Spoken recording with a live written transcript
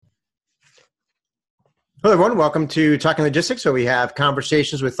Hello, everyone. Welcome to Talking Logistics, where we have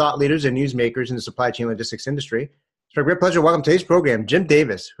conversations with thought leaders and newsmakers in the supply chain logistics industry. It's my great pleasure to welcome today's program Jim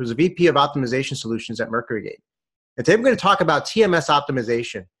Davis, who's a VP of Optimization Solutions at MercuryGate. And today we're going to talk about TMS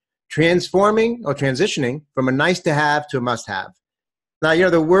optimization, transforming or transitioning from a nice-to-have to a must-have. Now,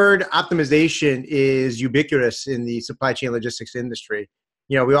 the word optimization is ubiquitous in the supply chain logistics industry.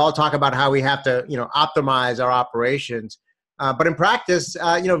 We all talk about how we have to, optimize our operations. But in practice,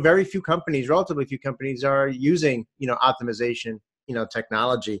 very few companies, relatively few companies are using, optimization,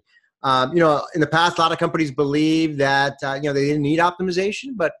 technology. In the past, a lot of companies believe that, they didn't need optimization,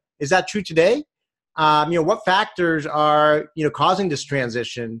 but is that true today? What factors are, causing this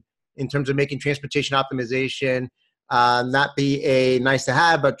transition in terms of making transportation optimization not be a nice to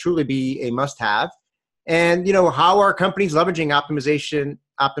have, but truly be a must have? And, how are companies leveraging optimization,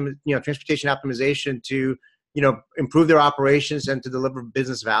 transportation optimization to improve their operations and to deliver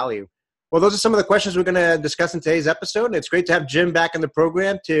business value? Well, those are some of the questions we're going to discuss in today's episode. And it's great to have Jim back in the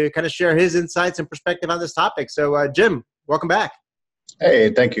program to kind of share his insights and perspective on this topic. So, Jim, welcome back.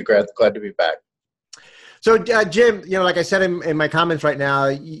 Hey, thank you, Grant. Glad to be back. So, Jim, like I said in my comments right now,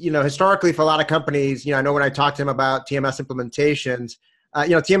 historically for a lot of companies, I know when I talk to them about TMS implementations,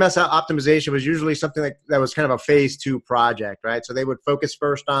 TMS optimization was usually something that was kind of a phase 2 project, right? So they would focus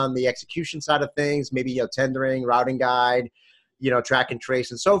first on the execution side of things, maybe, tendering, routing guide, track and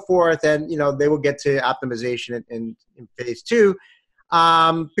trace and so forth. And, they will get to optimization in phase 2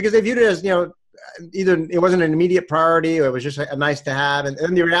 because they viewed it as, either it wasn't an immediate priority or it was just a nice to have.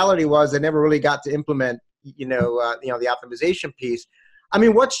 And the reality was they never really got to implement, the optimization piece. I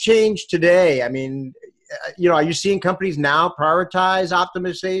mean, what's changed today? I mean, are you seeing companies now prioritize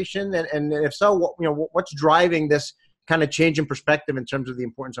optimization? And if so, what's driving this kind of change in perspective in terms of the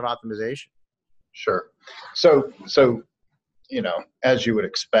importance of optimization? Sure. So, as you would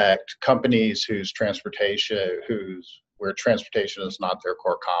expect, companies where transportation is not their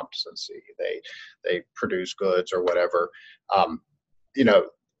core competency, they produce goods or whatever,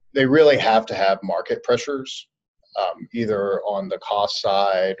 they really have to have market pressures, either on the cost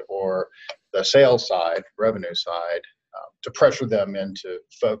side or the sales side, revenue side, to pressure them into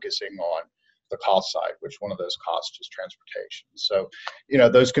focusing on the cost side, which one of those costs is transportation. So,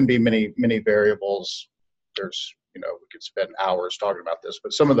 those can be many variables. There's, we could spend hours talking about this,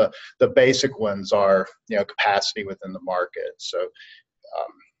 but some of the basic ones are, capacity within the market. So,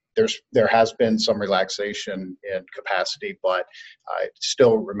 there has been some relaxation in capacity, but it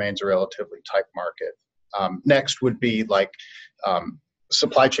still remains a relatively tight market. Next would be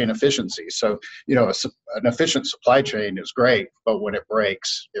supply chain efficiency. So, an efficient supply chain is great, but when it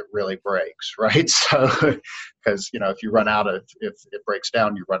breaks, it really breaks, right? So, because, if it breaks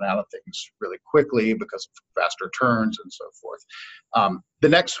down, you run out of things really quickly because of faster turns and so forth. The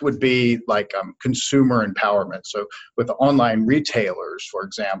next would be consumer empowerment. So with the online retailers, for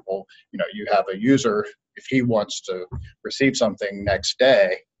example, you have a user, if he wants to receive something next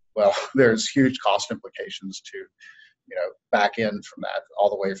day, well, there's huge cost implications to back in from that, all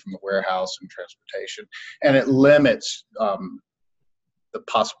the way from the warehouse and transportation. And it limits the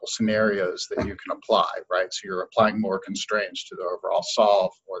possible scenarios that you can apply, right? So you're applying more constraints to the overall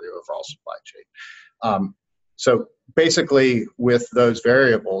solve or the overall supply chain. So basically, with those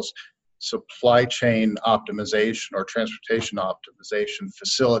variables, supply chain optimization or transportation optimization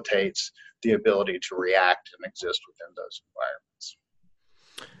facilitates the ability to react and exist within those environments.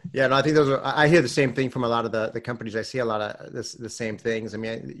 Yeah, no, I think I hear the same thing from a lot of the companies. I see a lot of the same things. I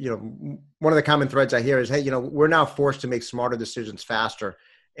mean, one of the common threads I hear is, hey, we're now forced to make smarter decisions faster.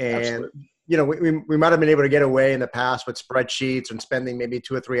 And, absolutely, we might have been able to get away in the past with spreadsheets and spending maybe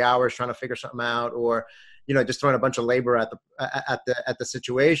 2 or 3 hours trying to figure something out, or, just throwing a bunch of labor at the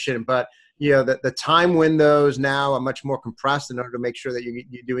situation. But, the time windows now are much more compressed in order to make sure that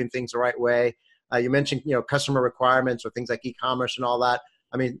you're doing things the right way. You mentioned, customer requirements or things like e-commerce and all that.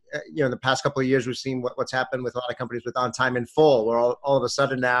 I mean, in the past couple of years, we've seen what's happened with a lot of companies with on time in full, where all of a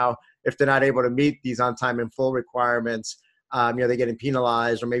sudden now, if they're not able to meet these on time in full requirements, they're getting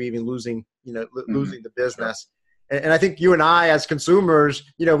penalized or maybe even losing the business. Sure. And I think you and I, as consumers,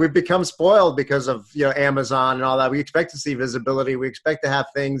 we've become spoiled because of, Amazon and all that. We expect to see visibility. We expect to have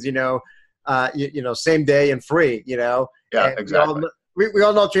things, same day and free, Yeah, and exactly. We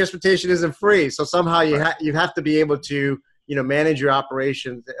all know transportation isn't free. So somehow you have to be able to, manage your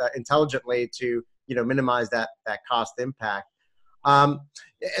operations intelligently to, minimize that cost impact.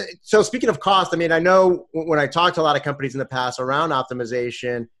 So speaking of cost, I mean, I know when I talked to a lot of companies in the past around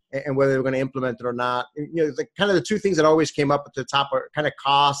optimization and whether they were going to implement it or not, kind of the two things that always came up at the top are kind of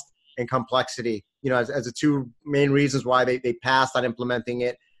cost and complexity, as the two main reasons why they passed on implementing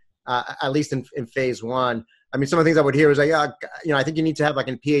it. at least in phase one. I mean, some of the things I would hear is like, I think you need to have like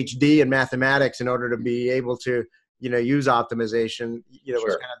a PhD in mathematics in order to be able to, use optimization. Was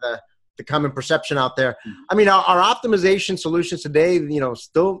Sure. kind of the common perception out there. I mean, our optimization solutions today,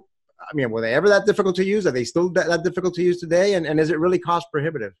 still, I mean, were they ever that difficult to use? Are they still that difficult to use today? And is it really cost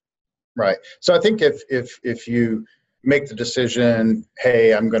prohibitive? Right. So I think if you make the decision,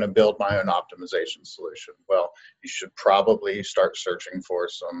 hey, I'm going to build my own optimization solution, well, you should probably start searching for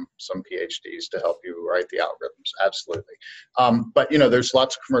some PhDs to help you write the algorithms. Absolutely. But there's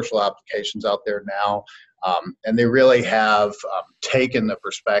lots of commercial applications out there now, and they really have taken the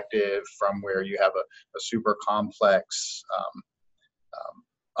perspective from where you have a super complex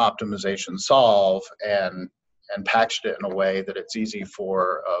optimization solve and packaged it in a way that it's easy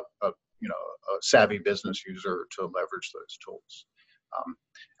for a savvy business user to leverage those tools.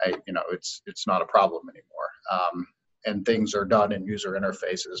 It's not a problem anymore. And things are done in user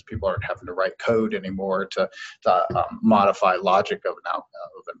interfaces. People aren't having to write code anymore to modify logic of an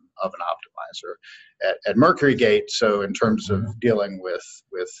optimizer at MercuryGate. So in terms of dealing with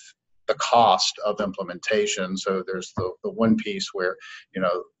the cost of implementation, so there's the one piece where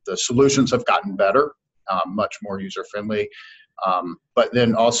the solutions have gotten better, much more user friendly. But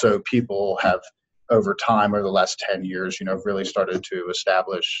then also people have, over time, over the last 10 years, really started to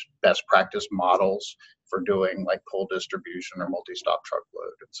establish best practice models for doing like pull distribution or multi-stop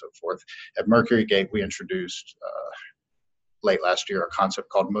truckload and so forth. At MercuryGate, we introduced late last year a concept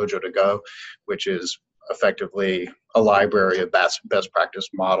called Mojo2Go, which is effectively a library of best practice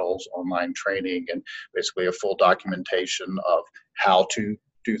models, online training, and basically a full documentation of how to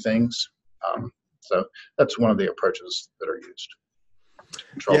do things. So that's one of the approaches that are used.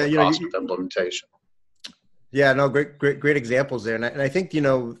 Control the cost of implementation. Yeah, no, great examples there. And I think,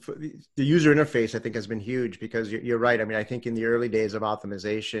 the user interface, I think, has been huge because you're right. I mean, I think in the early days of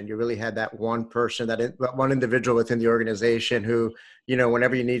optimization, you really had that one person, that one individual within the organization who,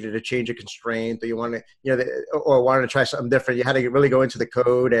 whenever you needed to change a constraint or you want to, or wanted to try something different, you had to really go into the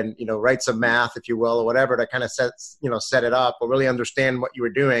code and, write some math, if you will, or whatever to kind of set it up or really understand what you were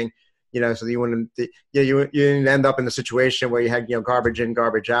doing. So that you wouldn't, you didn't end up in the situation where you had, garbage in,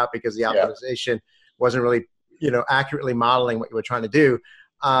 garbage out because the optimization wasn't really, accurately modeling what you were trying to do.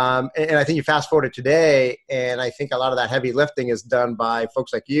 And I think you fast forward to today, and I think a lot of that heavy lifting is done by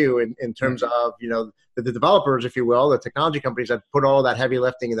folks like you in terms of, the developers, if you will, the technology companies that put all that heavy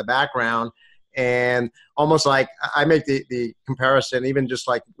lifting in the background. And almost like I make the comparison, even just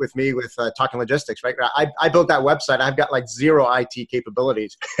like with me with Talking Logistics, right? I built that website. I've got like zero IT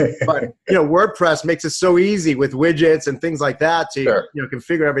capabilities, but WordPress makes it so easy with widgets and things like that to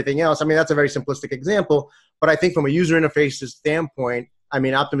configure everything else. I mean, that's a very simplistic example, but I think from a user interface standpoint, I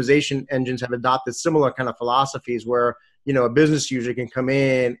mean, optimization engines have adopted similar kind of philosophies where a business user can come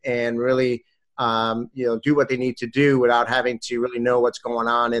in and really do what they need to do without having to really know what's going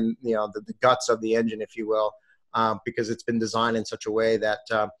on in, the guts of the engine, if you will, because it's been designed in such a way that,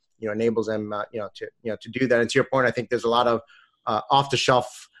 enables them, to do that. And to your point, I think there's a lot of off the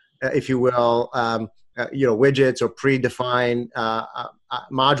shelf, if you will, widgets or predefined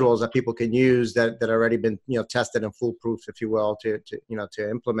modules that people can use that already been, tested and foolproof, if you will, to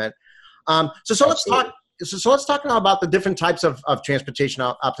implement. So let's talk. So let's talk now about the different types of transportation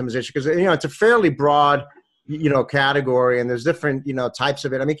optimization, because it's a fairly broad category, and there's different types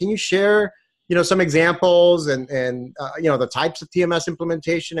of it. I mean, can you share some examples and the types of TMS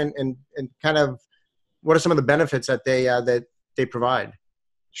implementation and kind of what are some of the benefits that they provide?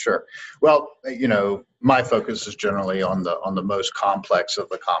 Sure. Well, my focus is generally on the most complex of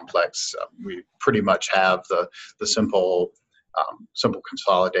the complex. We pretty much have the simple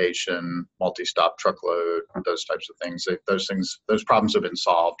consolidation, multi-stop truckload, those types of things. Those problems have been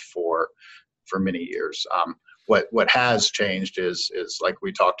solved for many years. What has changed is like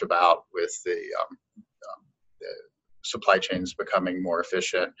we talked about with the supply chains becoming more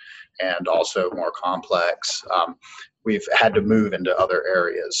efficient and also more complex. We've had to move into other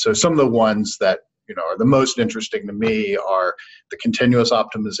areas. So some of the ones that are the most interesting to me are the continuous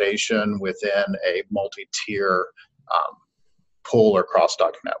optimization within a multi-tier pull or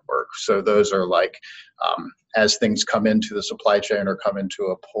cross-dock network. So those are like as things come into the supply chain or come into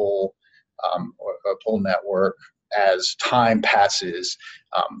a pull or a pull network, as time passes,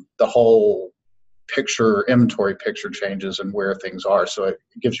 the whole inventory picture changes and where things are. So it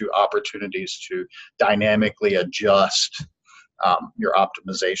gives you opportunities to dynamically adjust your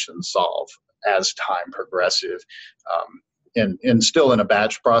optimization solve as time progresses, and still in a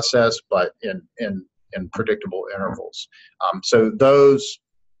batch process, but in predictable intervals. So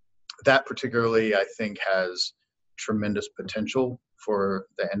that particularly, I think, has tremendous potential for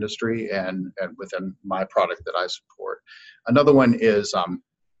the industry and within my product that I support. Another one is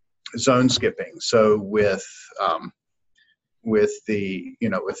zone skipping. So with the,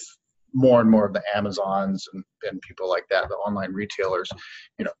 with more and more of the Amazons and people like that, the online retailers,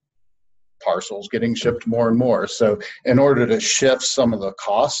 parcels getting shipped more and more. So in order to shift some of the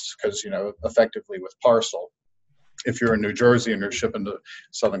costs, because, effectively with parcel, if you're in New Jersey and you're shipping to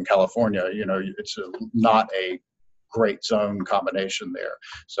Southern California, it's not a great zone combination there.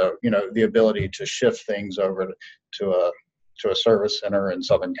 So, the ability to shift things over to a service center in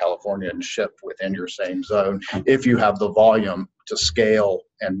Southern California and ship within your same zone, if you have the volume to scale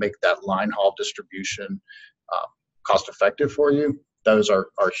and make that line haul distribution cost effective for you, those are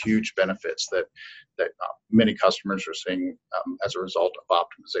huge benefits that many customers are seeing as a result of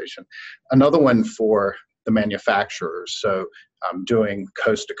optimization. Another one for the manufacturers, so doing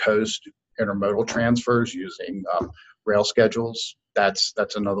coast to coast intermodal transfers using rail schedules. That's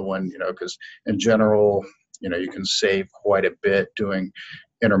another one, because in general, you can save quite a bit doing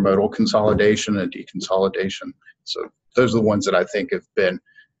intermodal consolidation and deconsolidation. So those are the ones that I think have been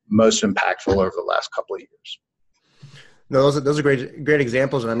most impactful over the last couple of years. No, those are great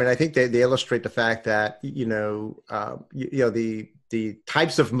examples, and I mean, I think they illustrate the fact that the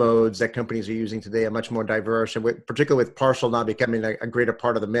types of modes that companies are using today are much more diverse, and particularly with parcel now becoming a greater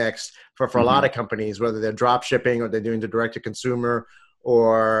part of the mix for a lot of companies, whether they're drop shipping or they're doing the direct to consumer,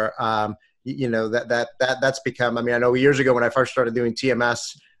 or that's become. I mean, I know years ago when I first started doing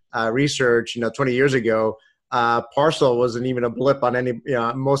TMS research, 20 years ago. Parcel wasn't even a blip on any,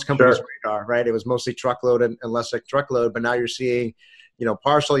 most companies' radar, right? It was mostly truckload and less like truckload. But now you're seeing,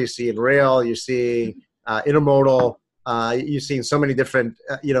 parcel, you're seeing rail, you're seeing intermodal, you're seeing so many different,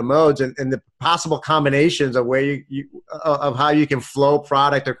 modes and the possible combinations of where of how you can flow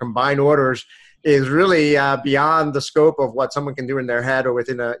product or combine orders is really beyond the scope of what someone can do in their head or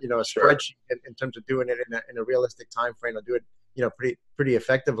within a spreadsheet in terms of doing it in a realistic time frame or do it, pretty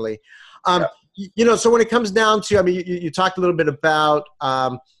effectively. So when it comes down to, I mean, you talked a little bit about,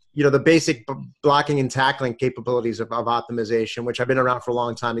 the basic blocking and tackling capabilities of optimization, which have been around for a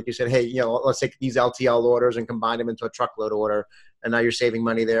long time. Like you said, hey, let's take these LTL orders and combine them into a truckload order. And now you're saving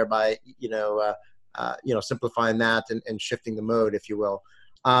money there by, simplifying that and shifting the mode, if you will.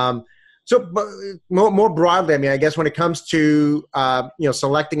 So more broadly, I mean, I guess when it comes to,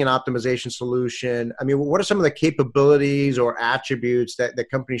 selecting an optimization solution, I mean, what are some of the capabilities or attributes that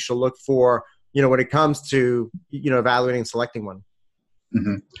companies should look for, when it comes to, evaluating and selecting one?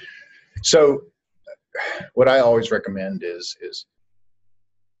 Mm-hmm. So what I always recommend is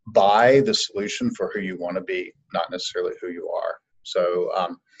buy the solution for who you want to be, not necessarily who you are. So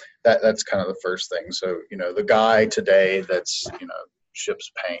that's kind of the first thing. So, the guy today that's,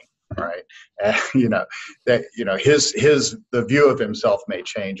 ships paint, right? The view of himself may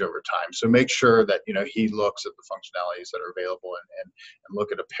change over time. So make sure that, he looks at the functionalities that are available and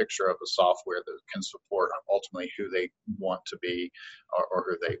look at a picture of a software that can support ultimately who they want to be or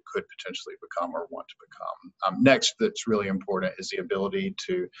who they could potentially become or want to become. Next, that's really important is the ability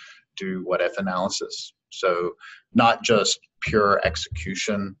to do what-if analysis. So not just pure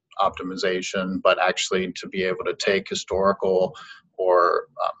execution optimization, but actually to be able to take historical or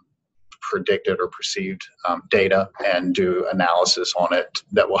predicted or perceived data and do analysis on it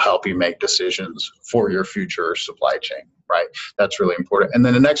that will help you make decisions for your future supply chain, right? That's really important. And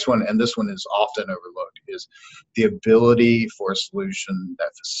then the next one, and this one is often overlooked, is the ability for a solution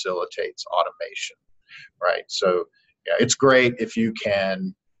that facilitates automation, right? So it's great if you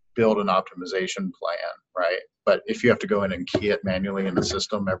can build an optimization plan, right? But if you have to go in and key it manually in the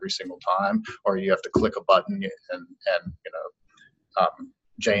system every single time, or you have to click a button and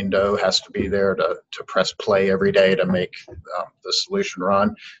Jane Doe has to be there to press play every day to make the solution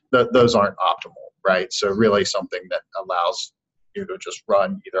run, those aren't optimal, right? So really something that allows you to just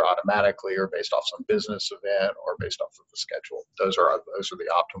run either automatically or based off some business event or based off of the schedule. Those are the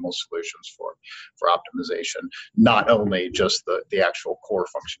optimal solutions for optimization, not only just the actual core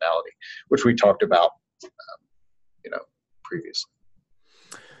functionality, which we talked about, previously.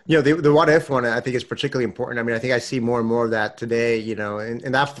 The what if one, I think, is particularly important. I mean, I think I see more and more of that today,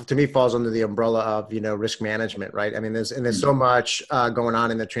 and that to me falls under the umbrella of, risk management, right? I mean, there's so much going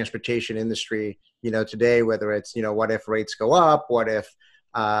on in the transportation industry, today, whether it's, what if rates go up? What if,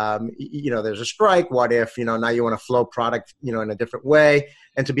 there's a strike? What if, now you want to flow product, in a different way?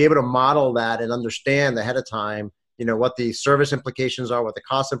 And to be able to model that and understand ahead of time, what the service implications are, what the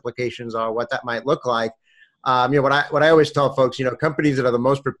cost implications are, what that might look like. What I always tell folks, companies that are the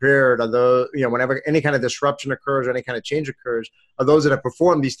most prepared are those, whenever any kind of disruption occurs or any kind of change occurs, are those that have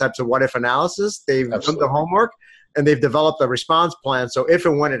performed these types of what if analysis. They've done the homework. and they've developed a response plan. So if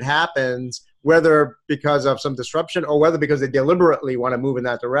and when it happens, whether because of some disruption or whether because they deliberately want to move in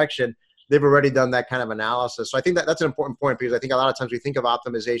that direction, they've already done that kind of analysis. So I think that that's an important point, because I think a lot of times we think of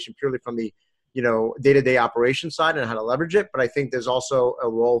optimization purely from the day-to-day operation side and how to leverage it. But I think there's also a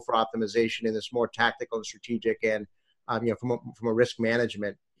role for optimization in this more tactical and strategic and from a risk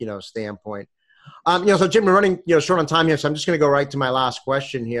management standpoint. So Jim, we're running short on time here, so I'm just going to go right to my last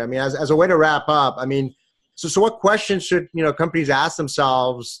question here. I mean, as a way to wrap up, I mean, so what questions should companies ask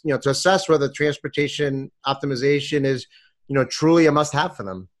themselves to assess whether transportation optimization is truly a must-have for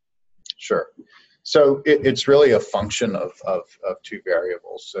them? Sure. So it's really a function of two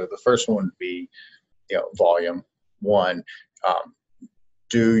variables. So the first one would be volume. One,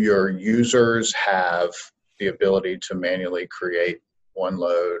 do your users have the ability to manually create one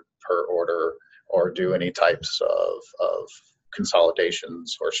load per order, or do any types of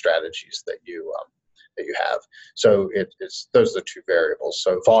consolidations or strategies that you have? So it's those are the two variables.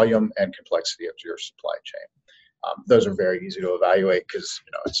 So volume and complexity of your supply chain. Those are very easy to evaluate because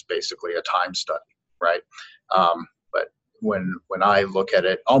it's basically a time study, right? But when I look at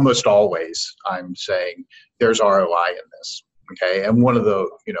it, almost always I'm saying there's ROI in this. Okay, and one of the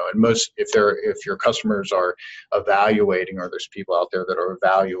and most if your customers are evaluating, or there's people out there that are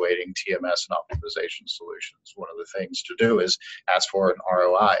evaluating TMS and optimization solutions, one of the things to do is ask for an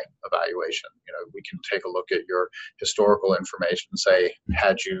ROI evaluation. We can take a look at your historical information and say,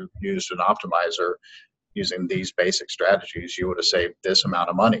 had you used an optimizer using these basic strategies, you would have saved this amount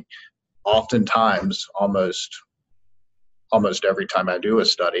of money. Oftentimes, almost every time I do a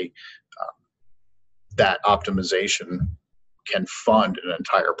study, that optimization can fund an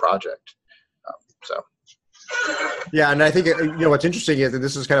entire project. Yeah, and I think what's interesting is that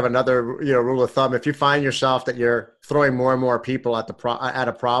this is kind of another rule of thumb. If you find yourself that you're throwing more and more people at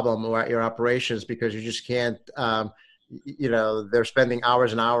a problem or at your operations because you just can't, they're spending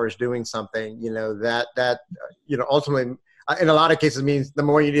hours and hours doing something, that ultimately, in a lot of cases, means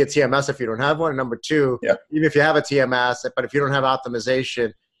number one, you need a TMS if you don't have one, and number two, even if you have a TMS, but if you don't have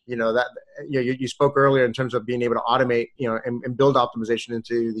optimization, you spoke earlier in terms of being able to automate, and build optimization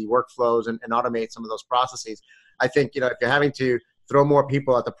into the workflows and automate some of those processes. I think, if you're having to throw more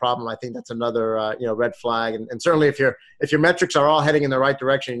people at the problem, I think that's another, red flag. And certainly if your metrics are all heading in the right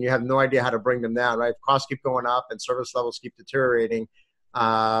direction and you have no idea how to bring them down, right? If costs keep going up and service levels keep deteriorating,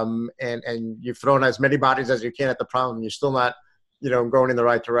 and you've thrown as many bodies as you can at the problem, you're still not, going in the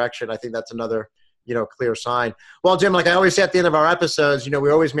right direction. I think that's another clear sign. Well, Jim, like I always say at the end of our episodes, we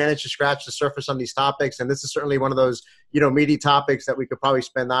always manage to scratch the surface on these topics. And this is certainly one of those, meaty topics that we could probably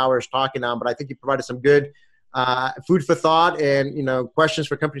spend hours talking on, but I think you provided some good food for thought and, questions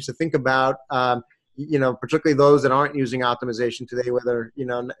for companies to think about, particularly those that aren't using optimization today, whether,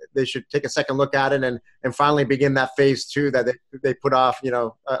 they should take a second look at it and finally begin that phase 2 that they put off,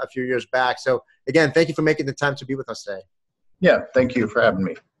 a few years back. So again, thank you for making the time to be with us today. Yeah. Thank you for having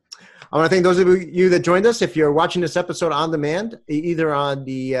me. I want to thank those of you that joined us. If you're watching this episode on demand, either on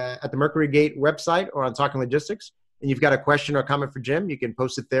the at the Mercury Gate website or on Talking Logistics, and you've got a question or comment for Jim, you can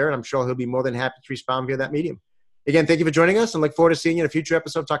post it there, and I'm sure he'll be more than happy to respond via that medium. Again, thank you for joining us, and look forward to seeing you in a future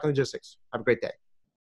episode of Talking Logistics. Have a great day.